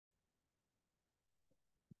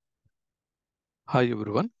Hi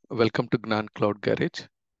everyone, welcome to Gnan Cloud Garage.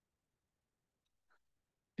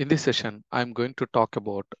 In this session, I'm going to talk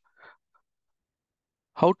about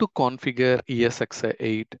how to configure ESXi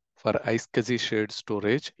 8 for iSCSI shared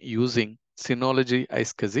storage using Synology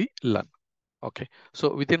iSCSI LUN. Okay,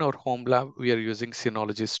 so within our home lab, we are using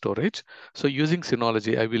Synology storage. So using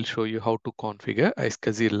Synology, I will show you how to configure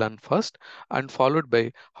iSCSI LUN first, and followed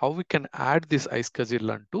by how we can add this iSCSI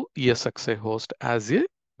LUN to ESXi host as a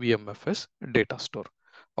VMFS data store.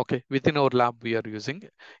 Okay, within our lab, we are using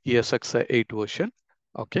ESXi 8 version.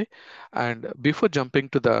 Okay, and before jumping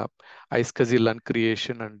to the iSCSI LUN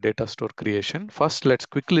creation and data store creation, first let's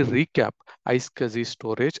quickly recap iSCSI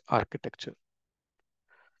storage architecture.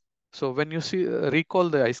 So when you see recall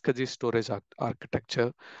the iSCSI storage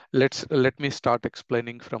architecture, let me start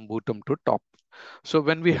explaining from bottom to top. So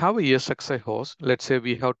when we have a ESXi host, let's say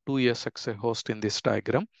we have two ESXi hosts in this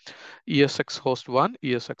diagram, ESX host 1,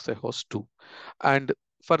 ESXi host 2. And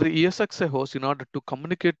for the ESXi host, in order to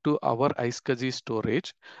communicate to our iSCSI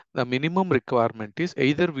storage, the minimum requirement is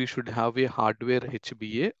either we should have a hardware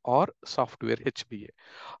HBA or software HBA.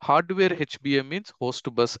 Hardware HBA means host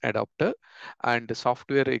bus adapter, and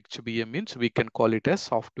software HBA means we can call it as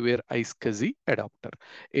software iSCSI adapter.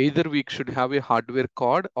 Either we should have a hardware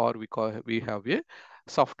card or we have a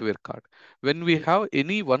software card. When we have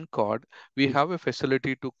any one card, we have a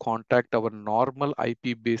facility to contact our normal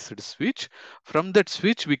IP based switch. From that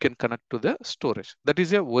switch, we can connect to the storage. That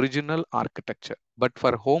is a original architecture. But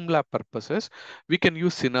for home lab purposes, we can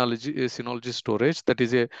use Synology storage. That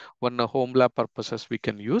is a one home lab purposes we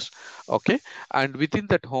can use. Okay, and within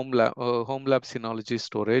that home lab Synology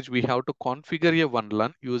storage, we have to configure a one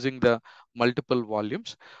LUN using the multiple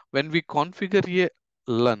volumes. When we configure a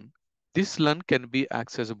LUN, this LUN can be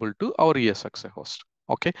accessible to our ESXi host.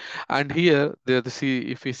 Okay, and here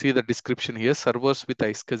if we see the description here, servers with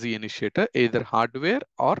iSCSI initiator, either hardware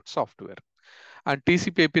or software. And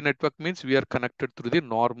TCP/IP network means we are connected through the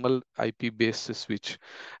normal IP-based switch.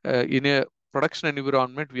 In a production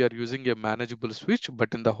environment, we are using a manageable switch,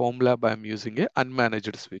 but in the home lab, I am using a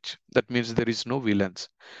unmanaged switch. That means there is no VLANs.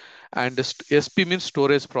 And SP means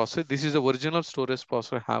storage process. This is the original storage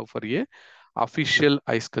process I have for a official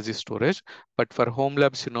iSCSI storage, but for home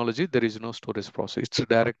lab Synology, there is no storage process. It's a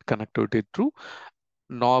direct connectivity through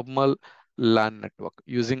normal LAN network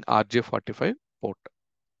using RJ45 port.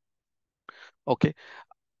 Okay,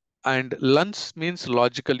 and LUNs means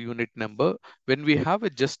logical unit number. When we have a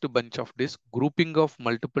just a bunch of disks, grouping of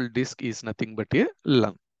multiple disks is nothing but a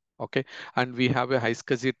LUN. Okay, and we have a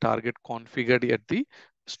iSCSI target configured at the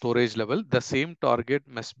storage level. The same target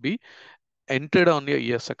must be entered on your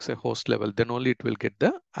ESXi host level, then only it will get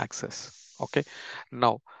the access. Okay,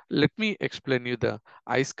 now let me explain you the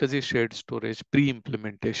iSCSI shared storage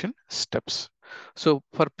pre-implementation steps. So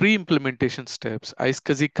for pre-implementation steps,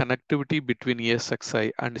 iSCSI connectivity between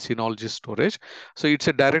ESXi and Synology storage. So it's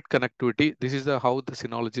a direct connectivity. This is how the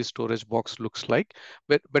Synology storage box looks like.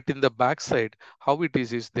 But in the back side, how it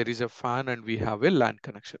is there is a fan and we have a LAN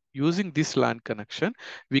connection. Using this LAN connection,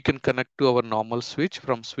 we can connect to our normal switch.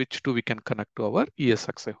 From switch to we can connect to our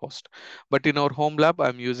ESXi host. But in our home lab,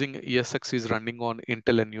 I'm using ESX is running on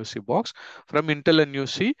Intel NUC box. From Intel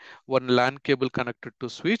NUC, one LAN cable connected to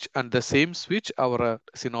switch, and the same switch our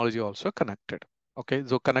Synology also connected. Okay,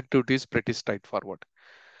 so connectivity is pretty straightforward.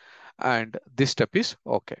 And this step is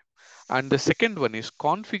okay. And the second one is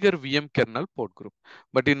configure VM kernel port group.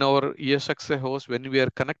 But in our ESXi host, when we are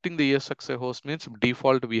connecting the ESXi host means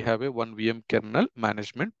default, we have a one VM kernel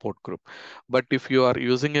management port group. But if you are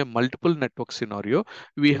using a multiple network scenario,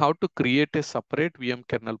 we have to create a separate VM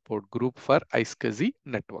kernel port group for iSCSI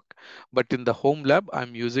network. But in the home lab,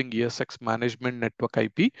 I'm using ESX management network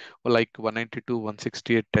IP like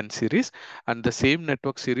 192.168.10 series, and the same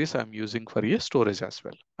network series I'm using for a storage as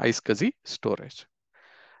well, iSCSI storage.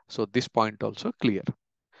 So this point also clear.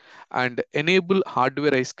 And enable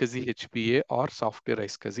hardware iSCSI HBA or software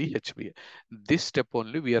iSCSI HBA. This step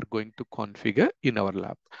only we are going to configure in our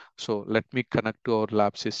lab. So let me connect to our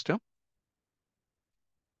lab system.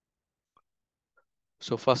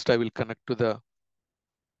 So first I will connect to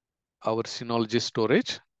our Synology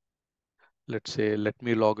storage. Let's say, let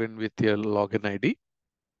me log in with your login ID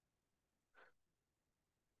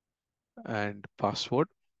and password.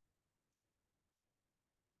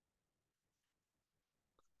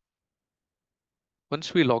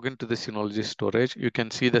 Once we log into the Synology storage, you can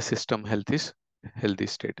see the system healthy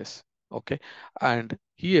status. Okay, and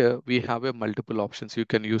here we have a multiple options. You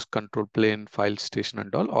can use control plane, file station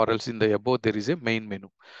and all, or else in the above there is a main menu.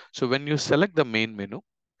 So when you select the main menu,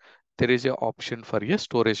 there is an option for a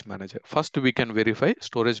storage manager. First, we can verify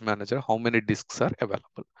storage manager, how many disks are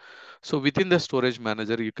available. So within the storage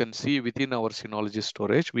manager, you can see within our Synology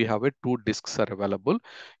storage, we have a 2 disks are available.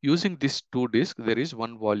 Using these 2 disks, there is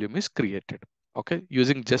one volume is created. Okay,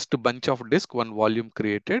 using just a bunch of disk, one volume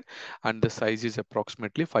created, and the size is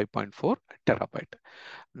approximately 5.4 terabyte.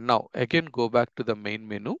 Now again, go back to the main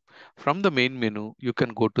menu. From the main menu, you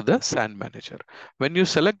can go to the SAN manager. When you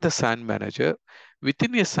select the SAN manager,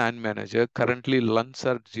 within a SAN manager, currently LUNs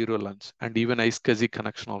are 0 LUNs, and even iSCSI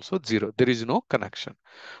connection also 0. There is no connection.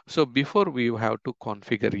 So before we have to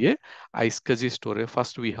configure a iSCSI storage,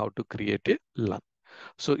 first we have to create a LUN.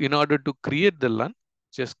 So in order to create the LUN,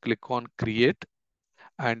 just click on create,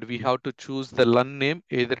 and we have to choose the LUN name,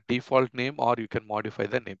 either default name or you can modify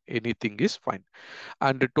the name. Anything is fine.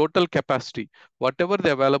 And the total capacity, whatever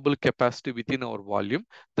the available capacity within our volume,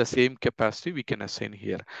 the same capacity we can assign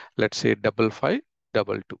here. Let's say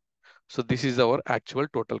 5522. So this is our actual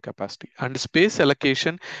total capacity. And space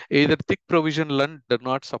allocation, either thick provision LUN does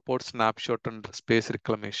not support snapshot and space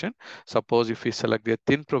reclamation. Suppose if we select a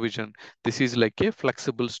thin provision, this is like a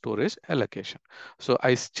flexible storage allocation. So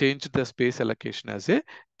I changed the space allocation as a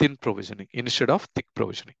thin provisioning instead of thick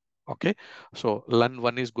provisioning. Okay, so LUN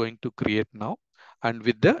 1 is going to create now, and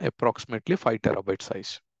with the approximately 5 terabyte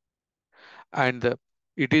size. And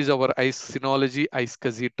it is our Synology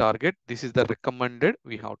iSCSI target. This is the recommended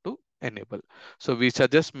we have to enable. So we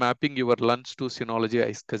suggest mapping your LUNs to Synology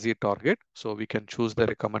iSCSI target. So we can choose the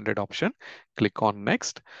recommended option, click on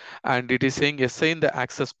next. And it is saying assign the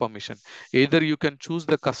access permission. Either you can choose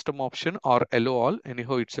the custom option or allow all.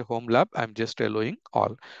 Anyhow, it's a home lab. I'm just allowing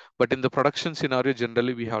all. But in the production scenario,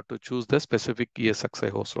 generally we have to choose the specific ESXi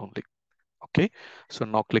host only. Okay, so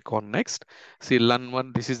now click on next. See LUN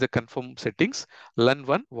 1, this is the confirm settings. LUN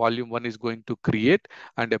 1, volume 1 is going to create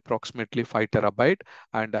and approximately 5 terabyte,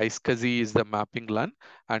 and iSCSI is the mapping LUN,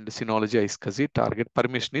 and Synology iSCSI target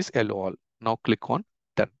permission is allow all. Now click on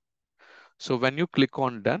done. So when you click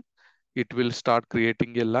on done, it will start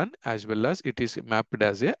creating a LUN as well as it is mapped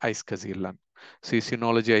as a iSCSI LUN. See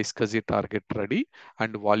Synology iSCSI target ready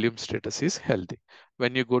and volume status is healthy.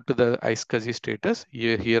 When you go to the iSCSI status,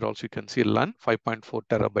 here also you can see LUN 5.4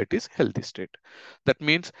 terabyte is healthy state. That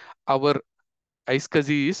means our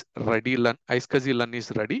iSCSI is ready LUN, iSCSI LUN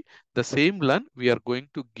is ready. The same LUN we are going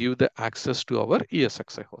to give the access to our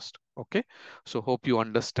ESXi host. Okay, so hope you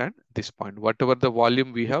understand this point. Whatever the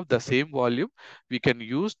volume we have, the same volume we can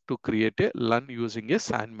use to create a LUN using a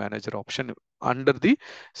SAN manager option under the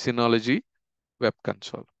Synology web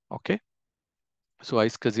console. Okay. So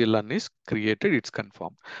iSCSI LUN is created, it's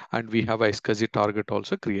confirmed. And we have iSCSI target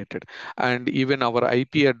also created. And even our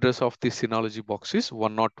IP address of the Synology box is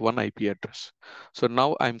 101 IP address. So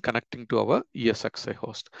now I'm connecting to our ESXi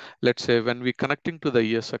host. Let's say when we connecting to the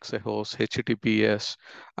ESXi host, HTTPS,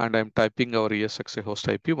 and I'm typing our ESXi host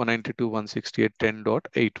IP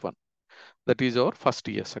 192.168.10.81. That is our first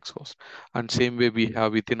ESX host. And same way we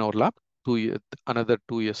have within our lab another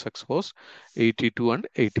two ESX hosts, 82 and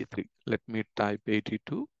 83. Let me type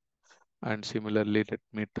 82 and similarly let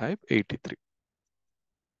me type 83.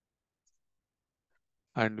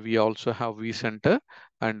 And we also have vCenter,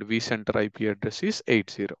 and vCenter IP address is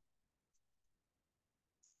 80.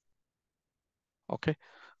 Okay,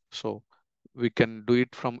 so we can do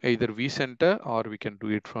it from either vCenter or we can do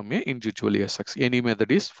it from a individual ESX. Any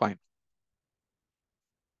method is fine.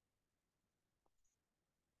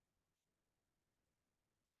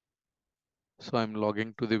 So I'm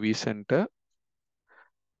logging to the vCenter.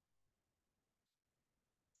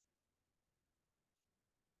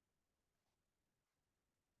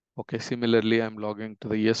 Okay, similarly, I'm logging to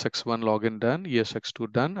the ESX1 login done,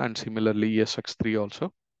 ESX2 done, and similarly ESX3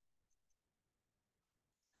 also.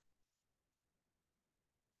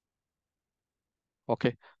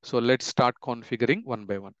 Okay, so let's start configuring one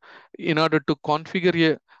by one. In order to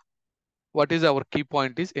configure what is our key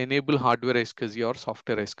point is enable hardware iSCSI or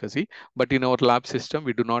software iSCSI. But in our lab system,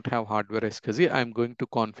 we do not have hardware iSCSI. I'm going to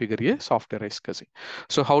configure a software iSCSI.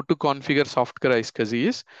 So how to configure software iSCSI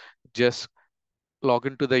is just log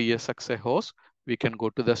into the ESXi host. We can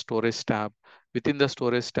go to the storage tab. Within the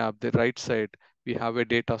storage tab, the right side, we have a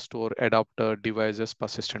data store, adapter, devices,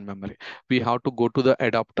 persistent memory. We have to go to the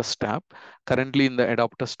adapters tab. Currently in the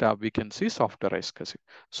adapters tab, we can see software iSCSI.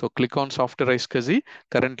 So click on software iSCSI.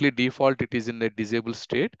 Currently default, it is in the disabled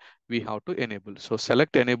state. We have to enable. So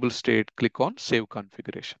select enable state, click on save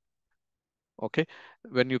configuration. Okay.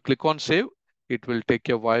 When you click on save, it will take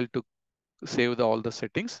a while to save all the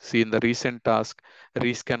settings. See in the recent task,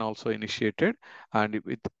 rescan also initiated, and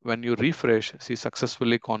when you refresh, see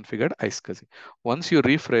successfully configured iSCSI. Once you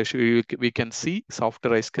refresh, we can see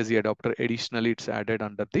software iSCSI adapter. Additionally, it's added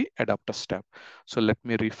under the adapters tab. So let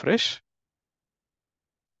me refresh.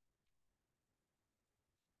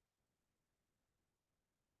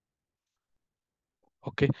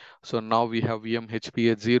 Okay, so now we have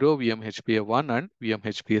VMHPA 0, VMHPA 1, and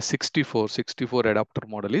VMHPA 64. 64 adapter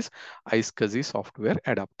model is iSCSI software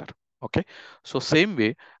adapter. Okay, so same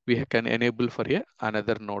way we can enable for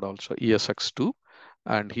another node also, ESX2,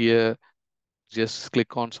 and here just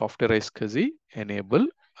click on software iSCSI, enable,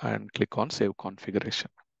 and click on save configuration.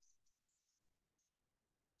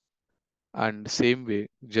 And same way,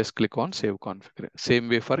 just click on save configuration. Same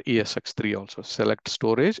way for ESX3 also. Select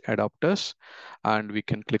storage adapters, and we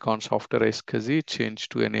can click on software iSCSI, change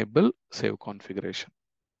to enable, save configuration.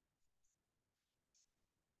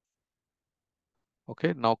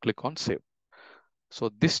 Okay, now click on save. So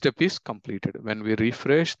this step is completed. When we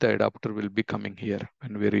refresh, the adapter will be coming here.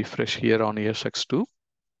 When we refresh here on ESX2,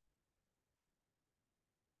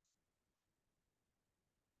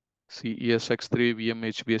 see ESX3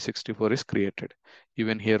 VMHBA 64 is created.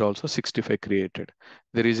 Even here also 65 created.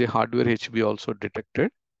 There is a hardware HB also detected.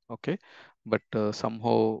 Okay, but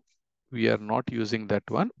somehow we are not using that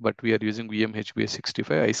one, but we are using VMHBA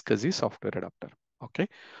 65 iSCSI software adapter. Okay,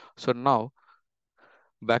 so now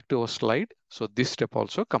back to our slide. So this step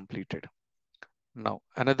also completed. Now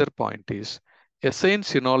another point is assign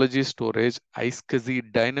Synology storage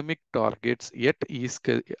iSCSI dynamic targets yet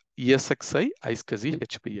ESXi iSCSI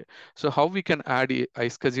HPA. So how we can add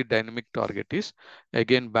iSCSI dynamic target is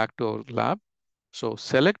again back to our lab. So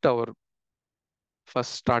select our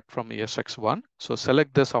first start from ESX1. So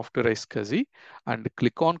select the software iSCSI and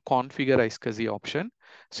click on configure iSCSI option.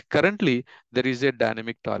 So currently there is a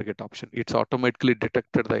dynamic target option. It's automatically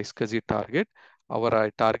detected the iSCSI target.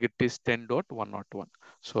 Our target is 10.101.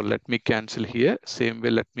 So let me cancel here. Same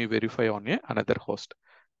way, let me verify on another host.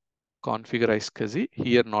 Configure iSCSI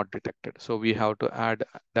here not detected. So we have to add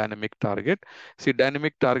dynamic target. See,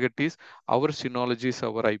 dynamic target is our Synology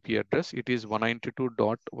server IP address. It is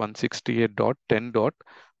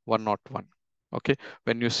 192.168.10.101. Okay,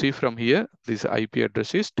 when you see from here, this IP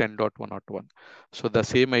address is 10.101. So the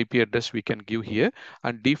same IP address we can give here,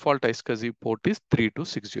 and default iSCSI port is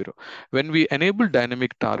 3260. When we enable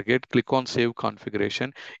dynamic target, click on save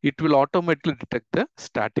configuration, it will automatically detect the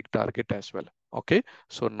static target as well. Okay,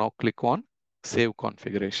 so now click on save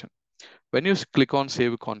configuration. When you click on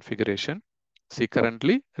save configuration, see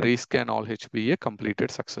currently rescan all HBA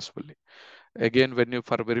completed successfully. Again, when you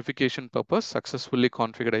for verification purpose successfully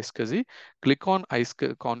configured iSCSI, click on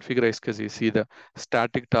configure iSCSI. See the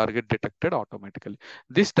static target detected automatically.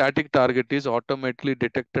 This static target is automatically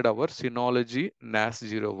detected our Synology NAS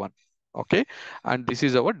 01. Okay, and this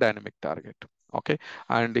is our dynamic target. Okay,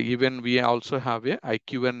 and even we also have a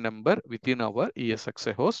IQN number within our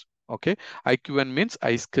ESXi host. Okay, IQN means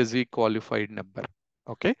iSCSI qualified number.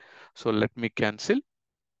 Okay, so let me cancel.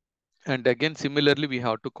 And again, similarly, we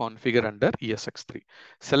have to configure under ESX3.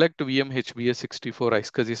 Select VMHBA 64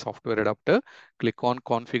 iSCSI software adapter, click on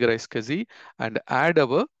configure iSCSI and add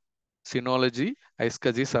our Synology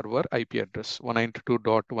iSCSI server IP address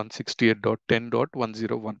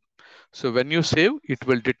 192.168.10.101. So when you save, it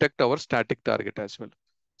will detect our static target as well.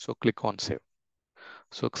 So click on save.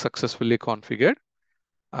 So successfully configured.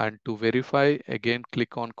 And to verify, again,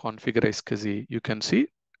 click on configure iSCSI. You can see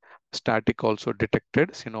static also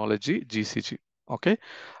detected Synology GCG. Okay,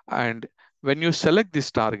 and when you select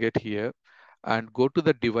this target here and go to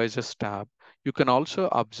the devices tab, you can also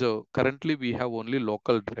observe currently we have only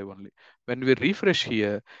local drive only. When we refresh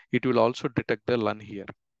here, it will also detect the LUN here.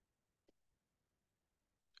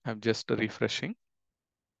 I'm just refreshing.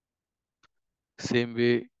 Same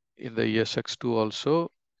way in the ESX2 also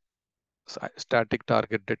static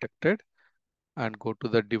target detected. And go to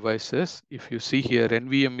the devices. If you see here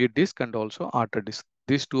NVMe disk and also ATA disk,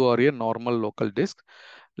 these two are a normal local disk.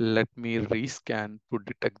 Let me rescan to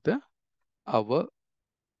detect the our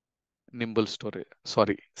Nimble storage,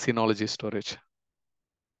 sorry, Synology storage.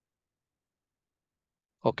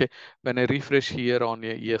 Okay, when I refresh here on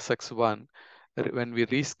a ESX1, when we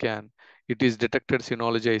rescan, it is detected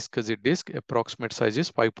Synology iSCSI disk, approximate size is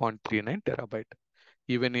 5.39 terabyte.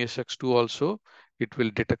 Even ESX2 also, it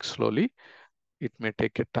will detect slowly. It may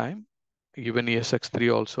take a time. Even ESX3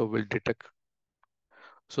 also will detect.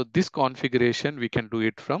 So this configuration, we can do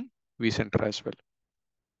it from vCenter as well.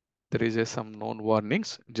 There is some known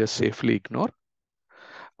warnings, just safely ignore.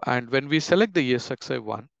 And when we select the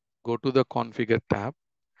ESXi1, go to the configure tab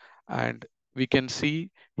and we can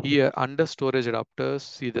see here under storage adapters,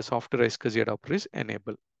 see the software iSCSI adapter is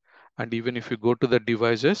enabled. And even if you go to the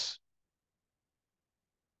devices,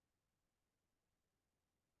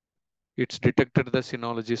 it's detected the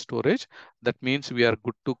Synology storage. That means we are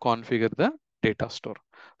good to configure the data store.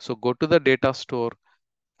 So go to the data store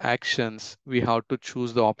actions. We have to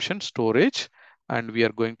choose the option storage, and we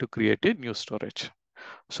are going to create a new storage.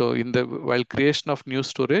 So in the while creation of new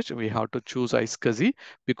storage, we have to choose iSCSI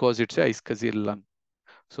because it's a iSCSI LUN.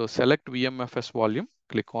 So select VMFS volume,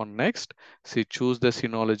 click on next, see choose the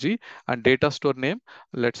Synology and data store name.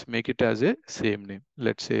 Let's make it as a same name.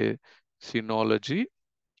 Let's say Synology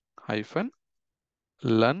hyphen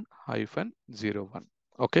LUN hyphen 01.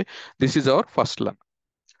 Okay, this is our first LUN.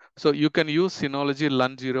 So you can use Synology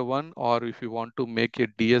LUN 01, or if you want to make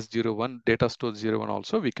it DS01, data store 01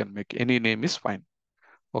 also, we can make any name is fine.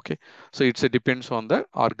 Okay, so it depends on the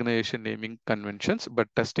organization naming conventions, but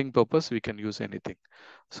testing purpose, we can use anything.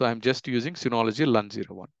 So I'm just using Synology LUN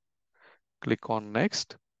 01. Click on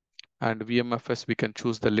next, and VMFS, we can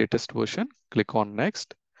choose the latest version. Click on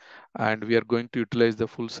next, and we are going to utilize the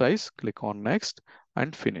full size. Click on next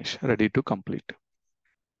and finish, ready to complete.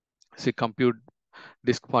 See compute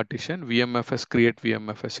disk partition, VMFS create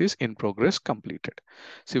VMFS is in progress completed.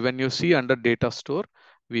 See when you see under data store,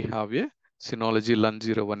 we have a Synology LUN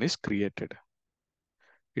 01 is created.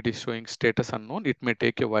 It is showing status unknown. It may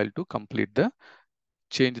take a while to complete the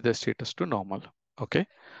change the status to normal. Okay.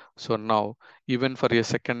 So now even for a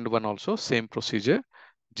second one also same procedure.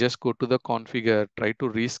 Just go to the configure, try to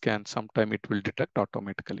rescan. Sometime it will detect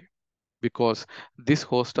automatically because this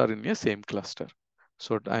hosts are in a same cluster.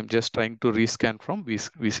 So I'm just trying to rescan from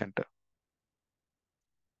vCenter.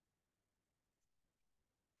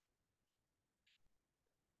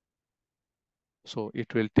 So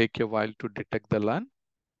it will take a while to detect the LAN.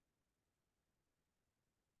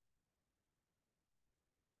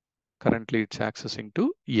 Currently it's accessing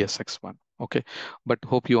to ESX1. Okay, but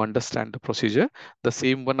hope you understand the procedure. The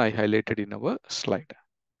same one I highlighted in our slide.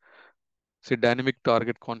 So dynamic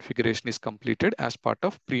target configuration is completed as part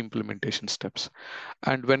of pre-implementation steps.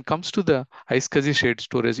 And when it comes to the iSCSI shared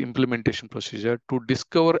storage implementation procedure, to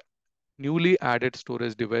discover newly added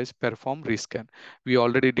storage device, perform rescan. We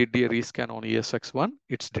already did a rescan on ESX1,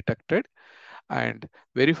 it's detected. And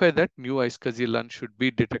verify that new iSCSI LUN should be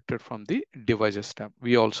detected from the devices tab.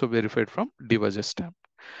 We also verified from devices tab.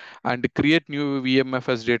 And create new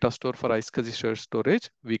VMFS data store for iSCSI shared storage.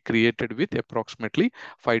 We created with approximately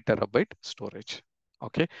 5 terabyte storage.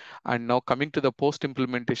 Okay, and now coming to the post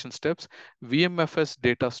implementation steps, VMFS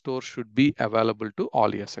data store should be available to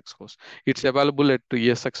all ESX hosts. It's available at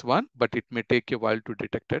ESX1, but it may take a while to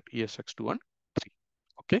detect at ESX2 and 3.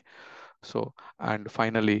 Okay, so, and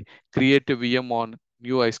finally, create a VM on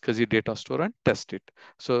new iSCSI data store and test it.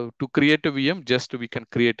 So to create a VM, just we can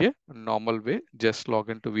create a normal way, just log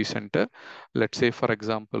into vCenter. Let's say, for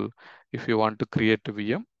example, if you want to create a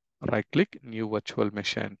VM, right click, new virtual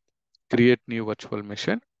machine, create new virtual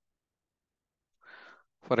machine.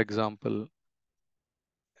 For example,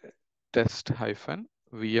 test hyphen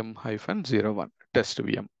VM hyphen 01, test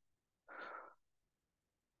VM.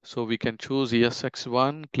 So we can choose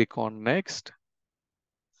ESX1, click on next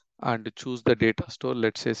and choose the data store.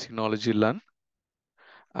 Let's say Synology LUN.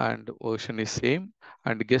 And version is same.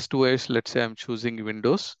 And guest OS, let's say I'm choosing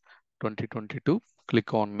Windows 2022.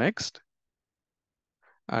 Click on next.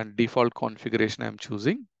 And default configuration I'm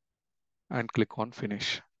choosing and click on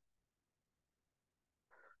finish.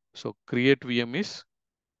 So create VM is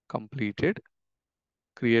completed.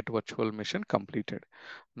 Create virtual machine completed.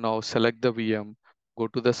 Now select the VM, go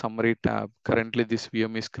to the summary tab. Currently this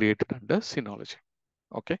VM is created under Synology.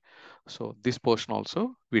 Okay, so this portion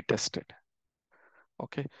also we tested.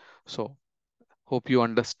 Okay, so hope you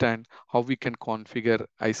understand how we can configure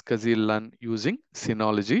iSCSI LUN using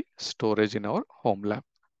Synology storage in our home lab.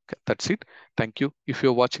 Okay, that's it. Thank you. If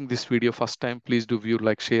you're watching this video first time, please do view,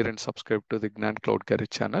 like, share, and subscribe to the Gnan Cloud Garage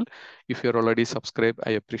channel. If you're already subscribed,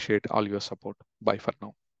 I appreciate all your support. Bye for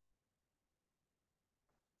now.